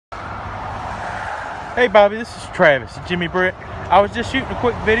Hey Bobby, this is Travis, Jimmy Britt. I was just shooting a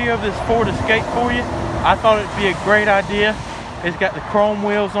quick video of this Ford Escape for you. I thought it'd be a great idea. It's got the chrome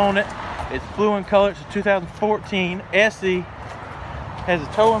wheels on it. It's blue in color. It's a 2014 SE. Has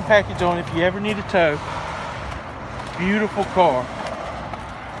a towing package on it if you ever need a tow. Beautiful car.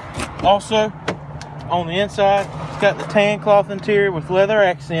 Also, on the inside, it's got the tan cloth interior with leather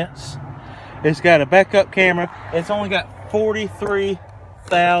accents. It's got a backup camera. It's only got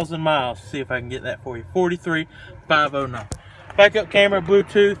 43,000 miles. See if I can get that for you. 43,509. Backup camera,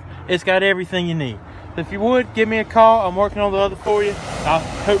 Bluetooth. It's got everything you need. If you would, give me a call. I'm working on the other for you. I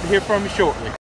hope to hear from you shortly.